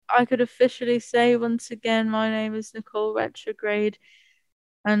I could officially say once again, my name is Nicole Retrograde,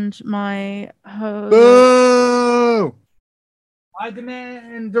 and my Boo! I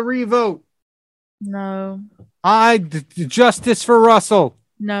demand the revote. no, Justice for Russell.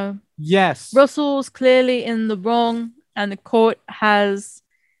 no. Yes. Russell's clearly in the wrong, and the court has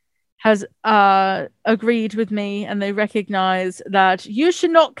agreed with me, and they recognize that you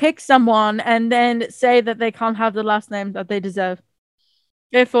should not kick someone and then say that they can't have the last name that they deserve.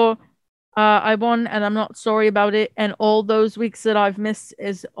 Therefore, I won, and I'm not sorry about it. And all those weeks that I've missed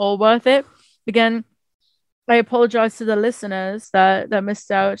is all worth it. Again, I apologize to the listeners that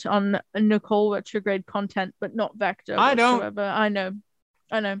missed out on Nicole Retrograde content, but not Vector whatsoever. I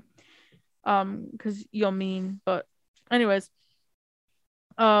know. Because you're mean. But anyways,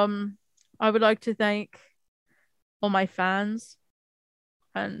 I would like to thank all my fans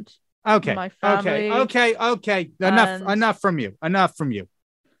and my family. Okay. Enough from you.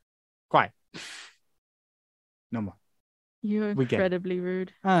 Quiet. No more. You're incredibly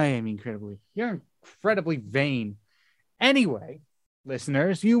rude. I am incredibly. You're incredibly vain. Anyway,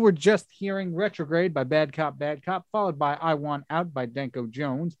 listeners, you were just hearing Retrograde by Bad Cop, followed by I Want Out by Denko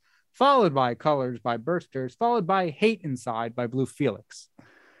Jones, followed by Colors by Bursters, followed by Hate Inside by Blue Felix.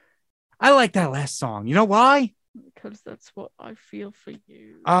 I like that last song. You know why? Because that's what I feel for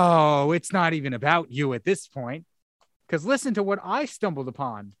you. Oh, it's not even about you at this point. Because listen to what I stumbled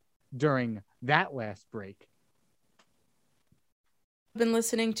upon during that last break. I've been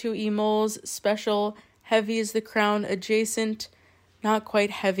listening to Emol's special Heavy is the Crown adjacent, not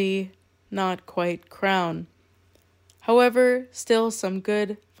quite heavy, not quite crown. However, still some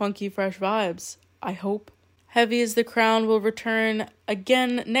good, funky, fresh vibes, I hope. Heavy is the Crown will return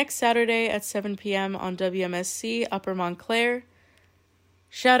again next Saturday at 7 p.m. on WMSC Upper Montclair.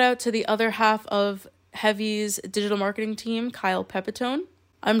 Shout out to the other half of Heavy's digital marketing team, Kyle Pepitone.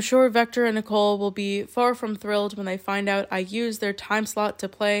 I'm sure Vector and Nicole will be far from thrilled when they find out I used their time slot to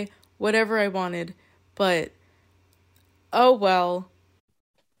play whatever I wanted, but oh well.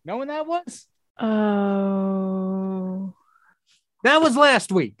 Know when that was? Oh. That was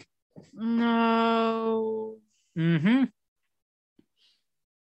last week. No. Mm-hmm.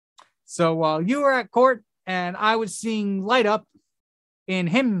 So while you were at court and I was seeing light up in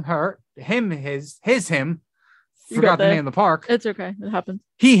him. Forgot the name of the park. It's okay. It happens.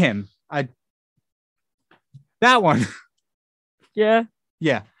 Him. That one. Yeah.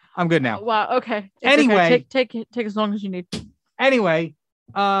 Yeah. I'm good now. Wow. Okay. Anyway, okay. Take as long as you need. Anyway,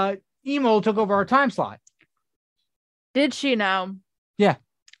 Emo took over our time slot. Did she now? Yeah.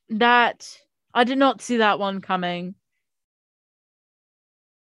 That I did not see that one coming.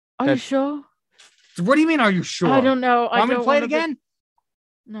 Are you sure? What do you mean? Are you sure? I don't know. Want me to play it again?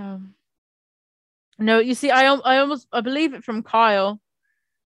 No. No, you see, I believe it from Kyle,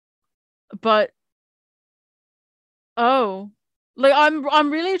 but like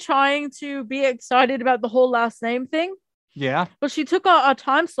I'm really trying to be excited about the whole last name thing. Yeah. But she took our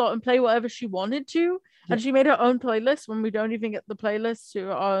time slot and played whatever she wanted to, and she made her own playlist when we don't even get the playlist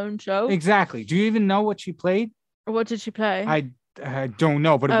to our own show. Exactly. Do you even know what she played? Or what did she play? I don't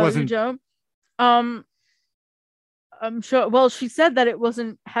know, but it wasn't. You don't? I'm sure. Well, she said that it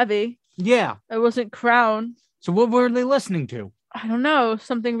wasn't heavy. Yeah. It wasn't Crown. So what were they listening to? I don't know.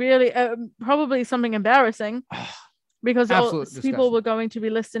 Something really, probably something embarrassing. Because people were going to be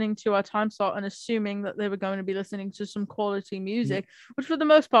listening to our time slot and assuming that they were going to be listening to some quality music, which for the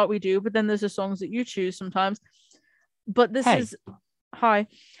most part we do. But then there's the songs that you choose sometimes. But this is... Hi.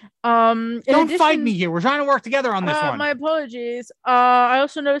 Don't fight me here. We're trying to work together on this one. My apologies. I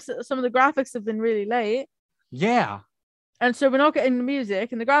also noticed that some of the graphics have been really late. Yeah. And so we're not getting the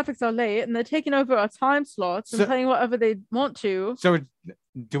music, and the graphics are late, and they're taking over our time slots and playing whatever they want to. So,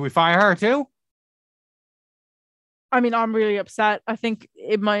 do we fire her too? I mean, I'm really upset. I think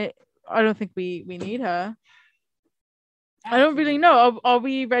it might. I don't think we need her. I don't really know. Are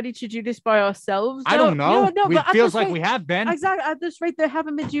we ready to do this by ourselves? I don't know. It feels like we have been. Exactly. At this rate, they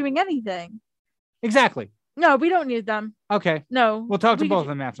haven't been doing anything. Exactly. No, we don't need them. Okay. No. We'll talk to both of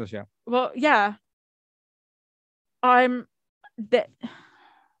them after the show. Well, yeah. I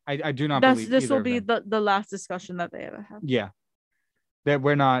do not believe this will be the last discussion that they ever have. Yeah.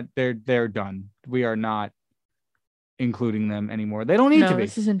 They're done. We are not including them anymore. They don't need to be.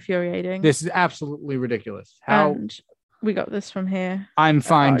 This is infuriating. This is absolutely ridiculous. And we got this from here. I'm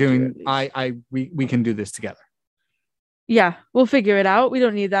fine doing we can do this together. Yeah, we'll figure it out. We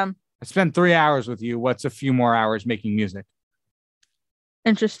don't need them. I spent 3 hours with you. What's a few more hours making music?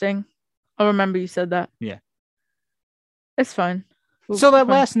 Interesting. I'll remember you said that. Yeah. It's fine. So that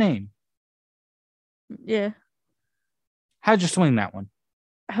last name. Yeah. How'd you swing that one?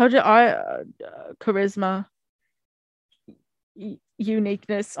 How do I charisma,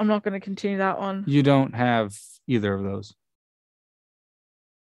 uniqueness? I'm not going to continue that one. You don't have either of those.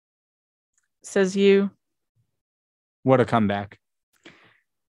 Says you. What a comeback.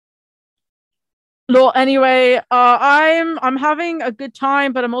 Well, anyway, I'm having a good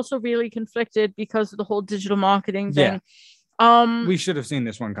time, but I'm also really conflicted because of the whole digital marketing thing. We should have seen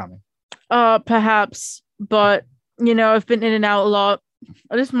this one coming. Perhaps, but I've been in and out a lot.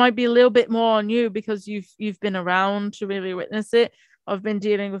 This might be a little bit more on you because you've been around to really witness it. I've been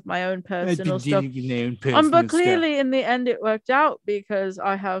dealing with my own personal stuff. But clearly, in the end, it worked out because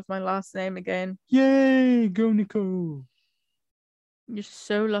I have my last name again. Yay, go Nicole. You're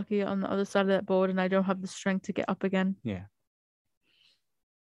so lucky on the other side of that board, and I don't have the strength to get up again. Yeah.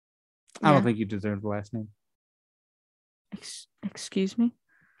 I don't think you deserve the last name. Excuse me?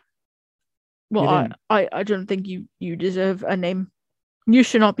 Well, I don't think you deserve a name. You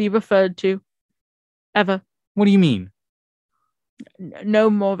should not be referred to. Ever. What do you mean? No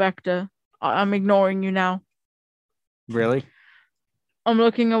more, Vector. I'm ignoring you now. Really? I'm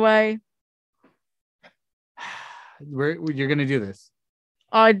looking away. You're going to do this?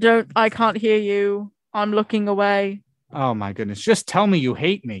 I can't hear you. I'm looking away. Oh my goodness. Just tell me you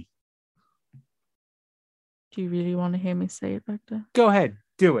hate me. Do you really want to hear me say it, Vector? Go ahead.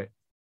 Do it.